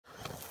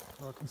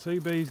So I can see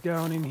bees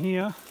going in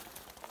here,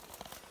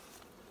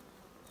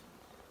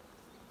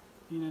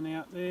 in and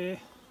out there.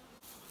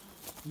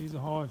 Here's a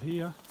hive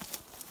here,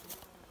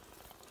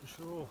 for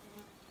sure.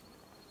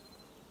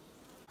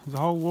 There's a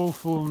whole wall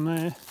full of them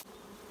there,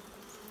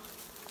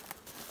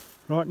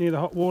 right near the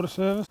hot water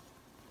service.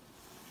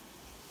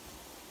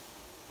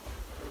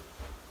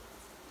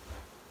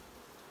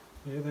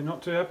 Yeah, they're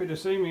not too happy to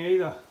see me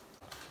either,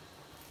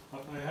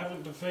 but they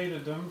haven't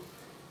defeated them.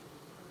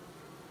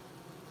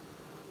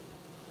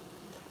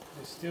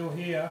 They're still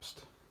here.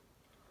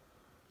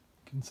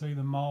 You can see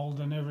the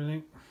mould and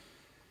everything.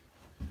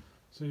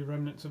 See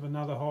remnants of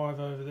another hive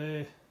over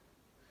there.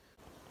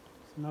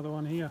 There's another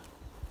one here.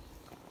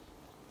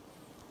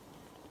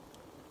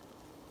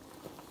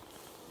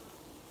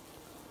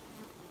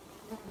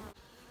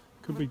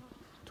 Could be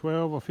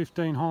 12 or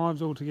 15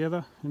 hives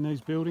altogether in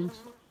these buildings.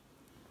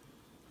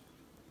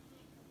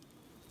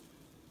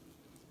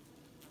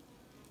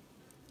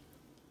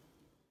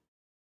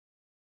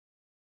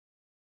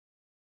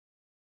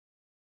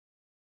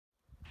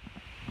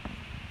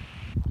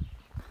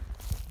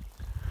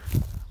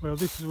 Well,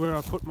 this is where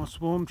I put my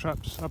swarm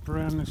traps up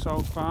around this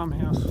old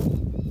farmhouse.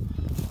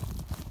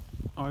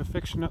 I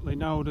affectionately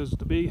know it as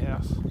the bee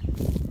house.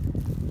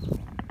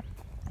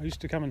 I used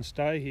to come and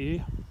stay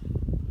here,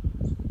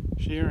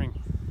 shearing.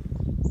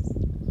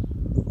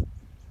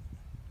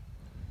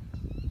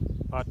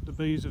 But the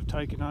bees have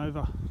taken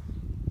over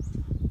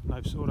and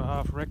they've sort of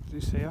half wrecked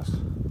this house.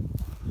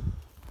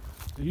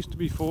 There used to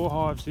be 4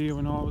 hives here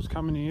when I was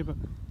coming here, but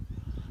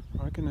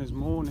I reckon there's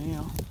more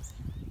now.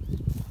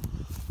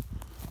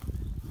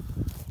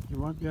 You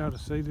won't be able to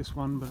see this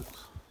one, but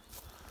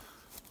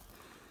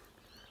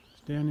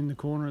it's down in the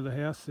corner of the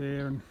house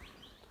there, and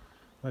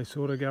they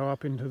sort of go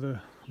up into the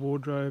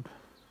wardrobe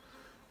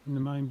in the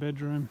main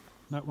bedroom.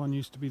 That one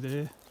used to be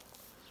there.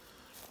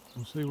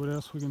 We'll see what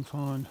else we can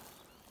find.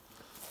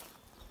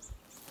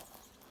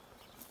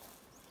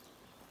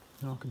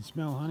 Now I can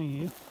smell honey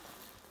here.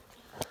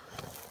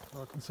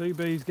 So I can see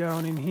bees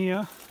going in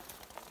here,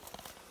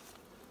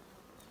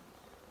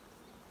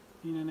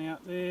 in and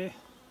out there,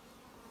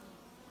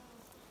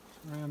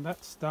 around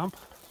that stump.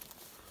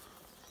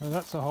 So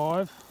that's a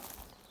hive.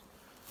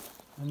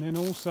 And then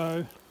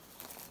also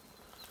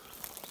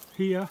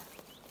here,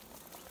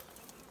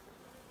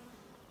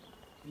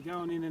 you're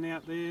going in and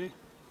out there,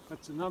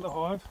 that's another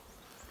hive.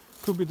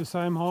 Could be the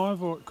same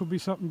hive or it could be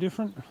something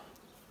different.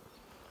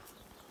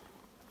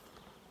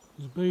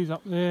 There's bees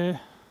up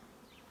there,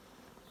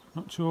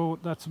 not sure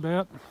what that's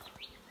about.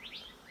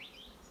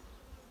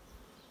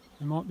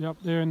 They might be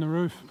up there in the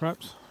roof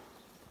perhaps.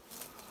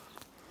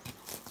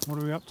 What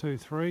are we up to?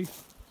 3?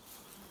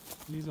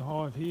 Here's a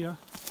hive here,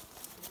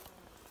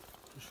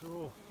 for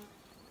sure.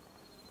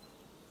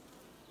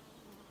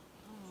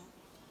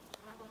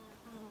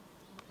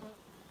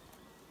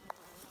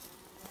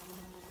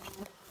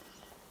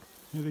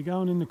 Yeah, they're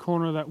going in the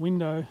corner of that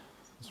window.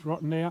 It's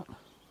rotten out.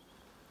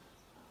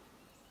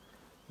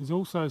 There's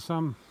also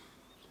some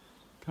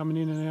coming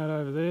in and out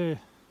over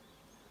there.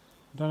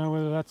 I don't know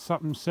whether that's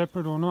something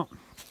separate or not.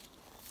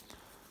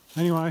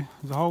 Anyway,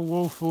 there's a whole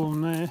wall full of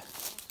them there.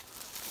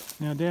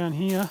 Now down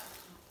here,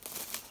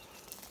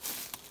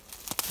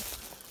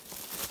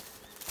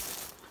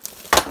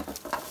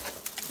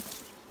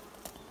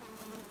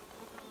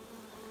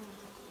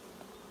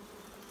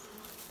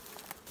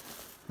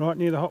 right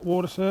near the hot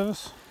water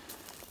service.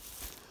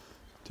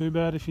 Too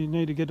bad if you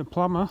need to get a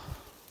plumber.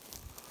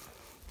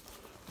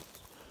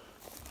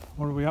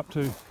 What are we up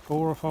to?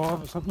 4 or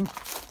 5 or something?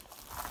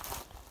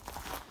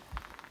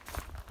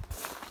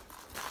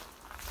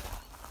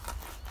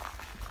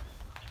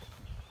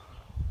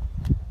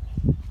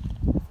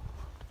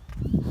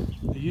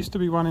 There used to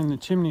be one in the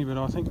chimney, but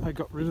I think they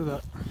got rid of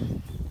that.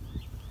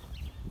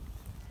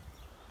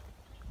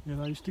 Yeah,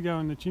 they used to go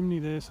in the chimney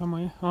there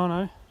somewhere. Oh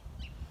no.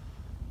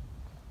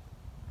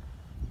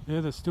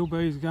 Yeah, there's still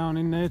bees going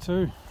in there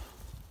too.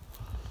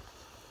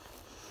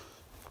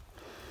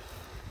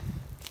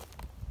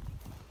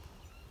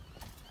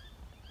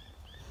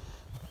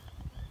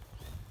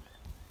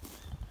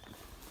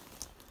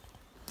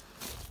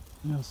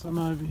 Now some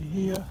over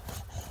here.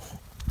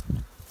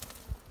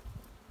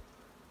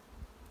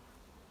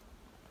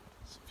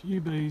 There's a few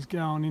bees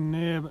going in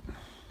there, but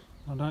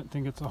I don't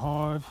think it's a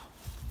hive.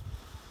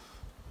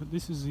 But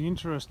this is the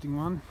interesting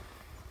one.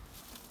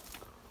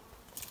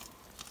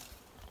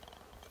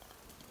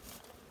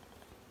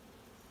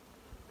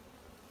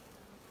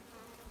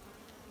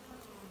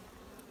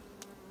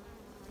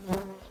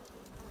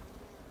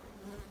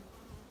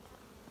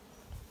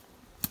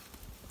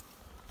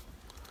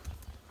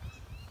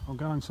 I'll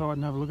go inside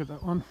and have a look at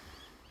that one.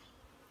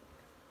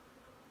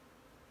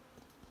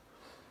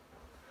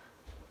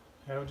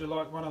 How would you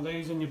like one of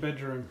these in your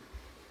bedroom?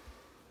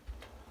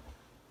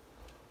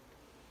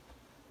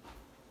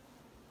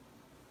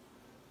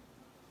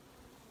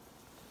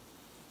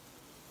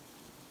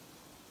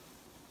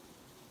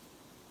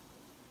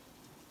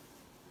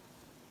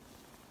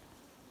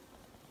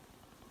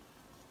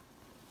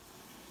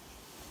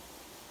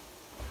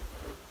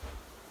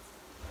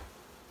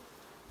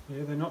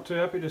 Yeah, they're not too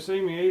happy to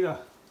see me either.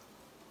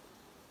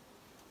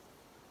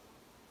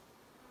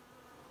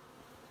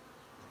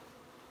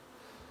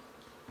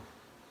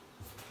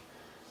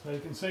 So you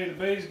can see the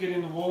bees get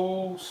in the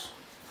walls.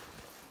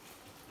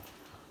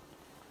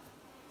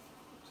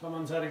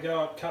 Someone's had a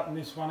go at cutting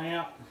this one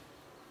out.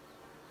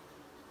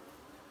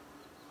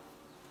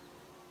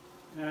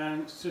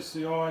 And it's just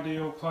the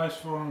ideal place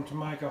for them to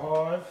make a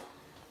hive.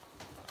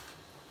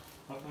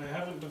 But they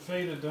haven't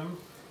defeated them.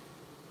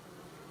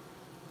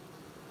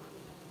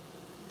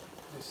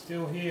 They're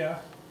still here.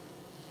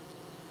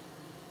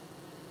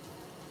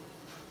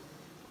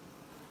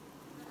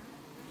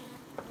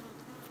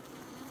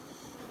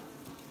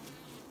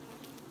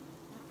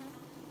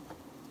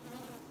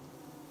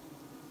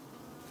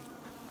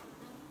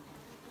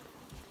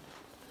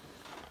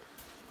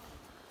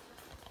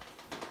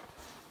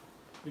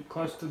 A bit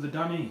close to the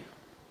dunny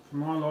for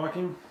my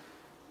liking.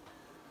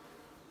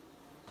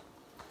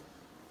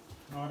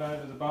 Right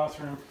over the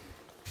bathroom,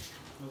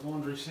 the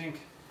laundry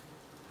sink.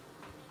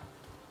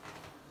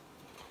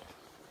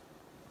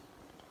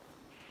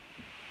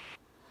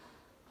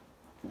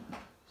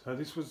 So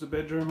this was the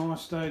bedroom I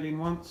stayed in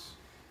once.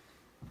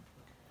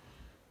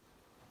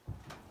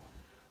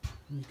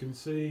 You can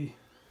see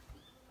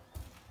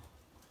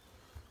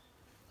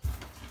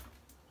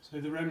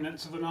the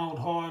remnants of an old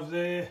hive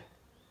there.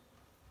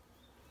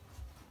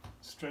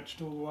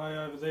 Stretched all the way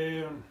over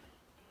there and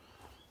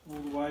all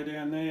the way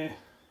down there.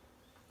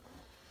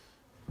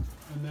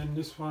 And then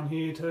this one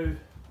here too.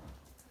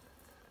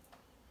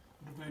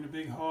 Would have been a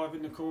big hive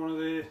in the corner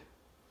there.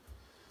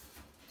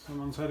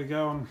 Someone's had to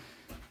go and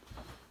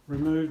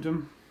removed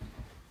them.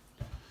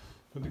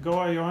 But the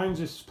guy who owns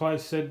this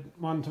place said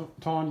one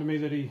time to me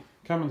that he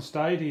come and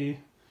stayed here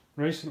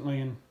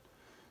recently and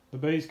the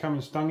bees come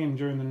and stung him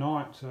during the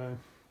night, so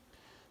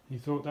he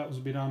thought that was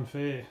a bit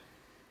unfair.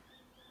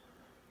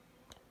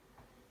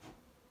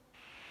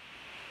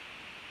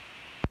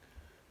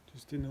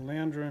 Just in the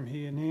lounge room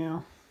here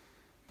now.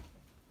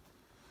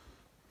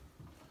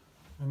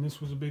 And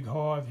this was a big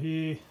hive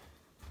here.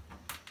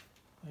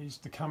 They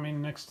used to come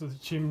in next to the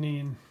chimney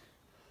and,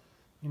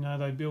 you know,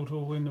 they built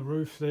all in the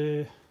roof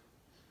there,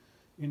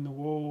 in the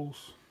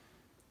walls.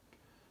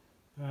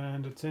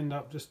 And it's ended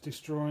up just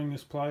destroying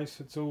this place.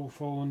 It's all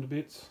fallen to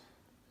bits.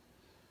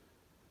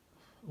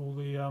 All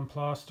the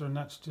plaster and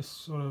that's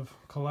just sort of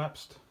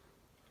collapsed.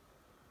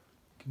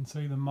 You can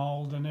see the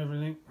mould and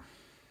everything.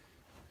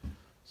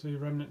 See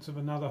remnants of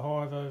another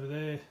hive over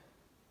there.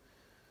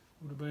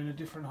 Would have been a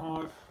different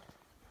hive.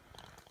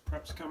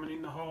 Perhaps coming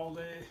in the hole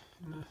there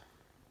in the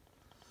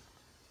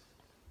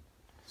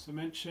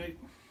cement sheet.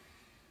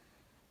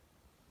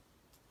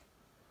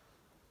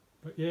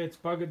 But yeah, it's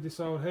buggered this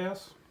old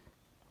house.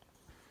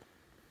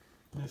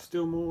 There's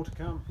still more to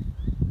come.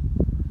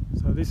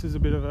 So this is a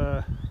bit of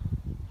a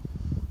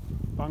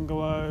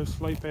bungalow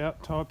sleep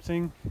out type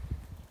thing.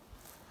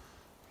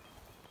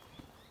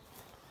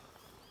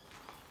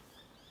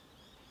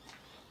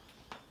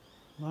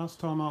 Last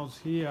time I was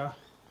here,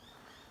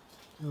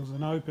 there was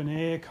an open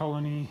air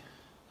colony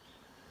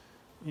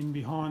in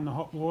behind the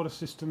hot water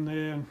system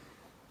there, and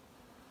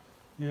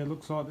yeah, it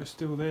looks like they're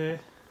still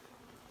there.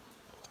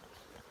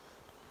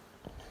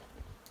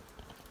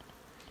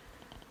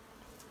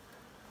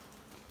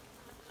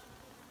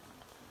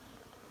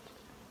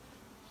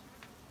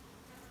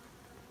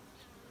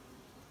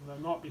 They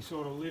might be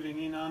sort of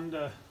living in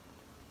under,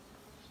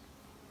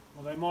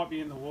 well, they might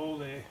be in the wall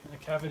there, in a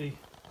cavity.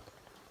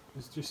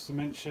 There's just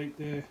cement sheet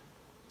there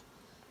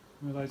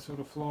where they sort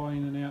of fly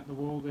in and out the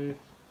wall there.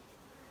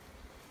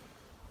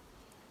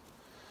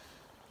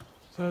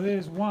 So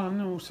there's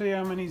one, and we'll see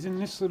how many's in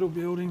this little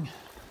building.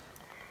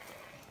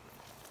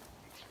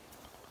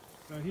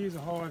 So here's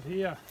a hive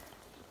here.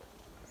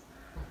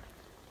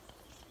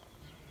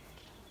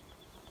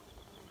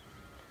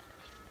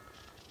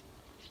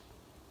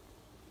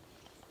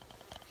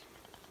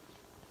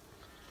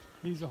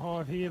 Here's a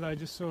hive here, they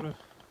just sort of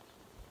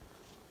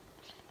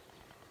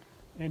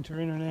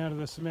enter in and out of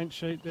the cement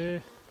sheet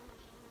there.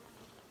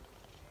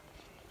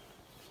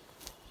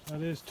 So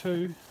there's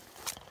two.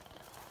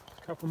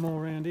 A couple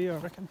more around here, I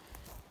reckon.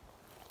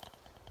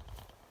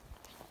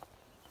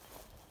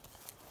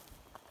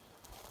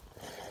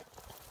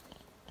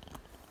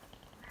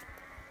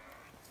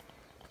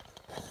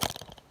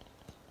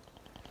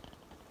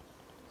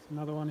 There's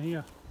another one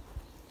here.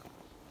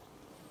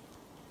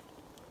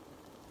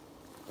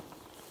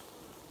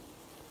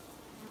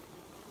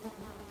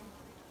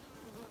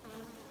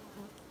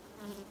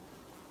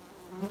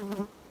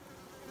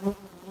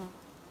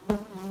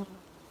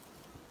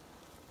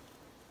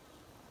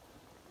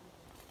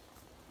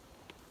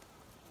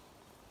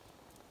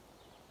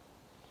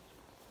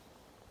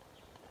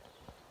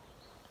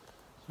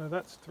 So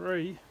that's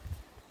three.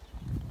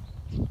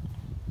 Now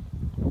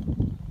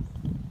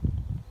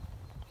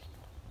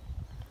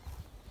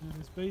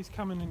there's bees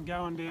coming and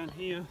going down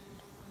here.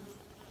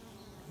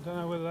 I don't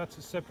know whether that's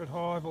a separate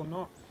hive or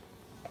not.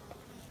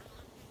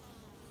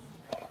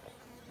 But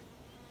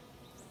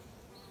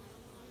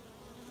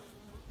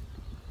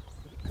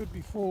it could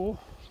be four.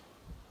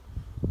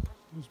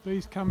 There's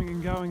bees coming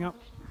and going up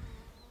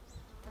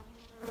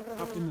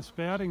in the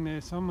spouting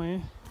there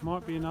somewhere.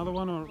 Might be another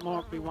one, or it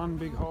might be one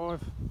big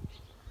hive.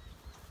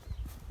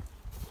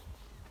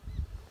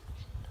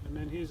 And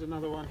then here's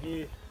another one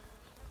here.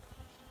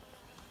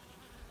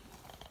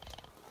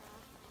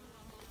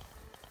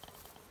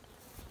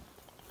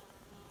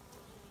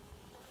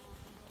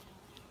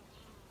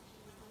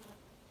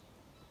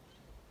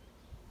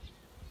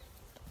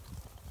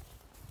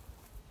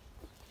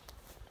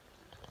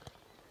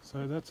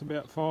 So that's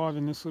about 5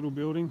 in this little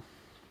building.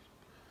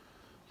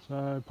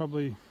 So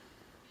probably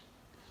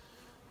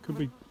could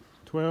be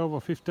 12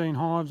 or 15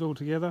 hives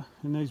altogether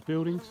in these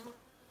buildings.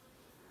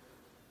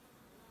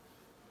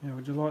 Yeah,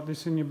 would you like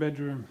this in your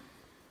bedroom?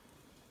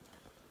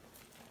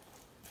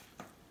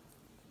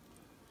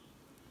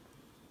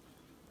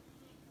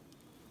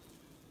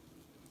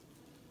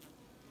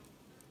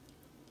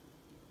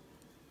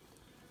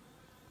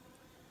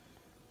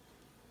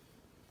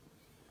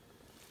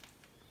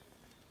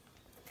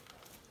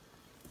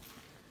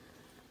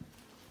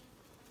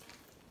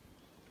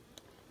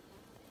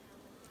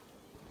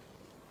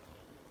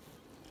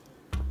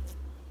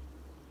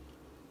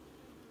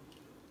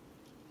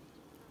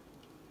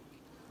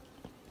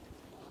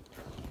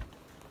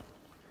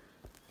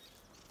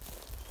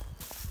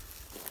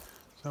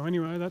 So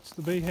anyway, that's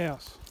the bee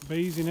house.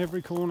 Bees in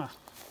every corner.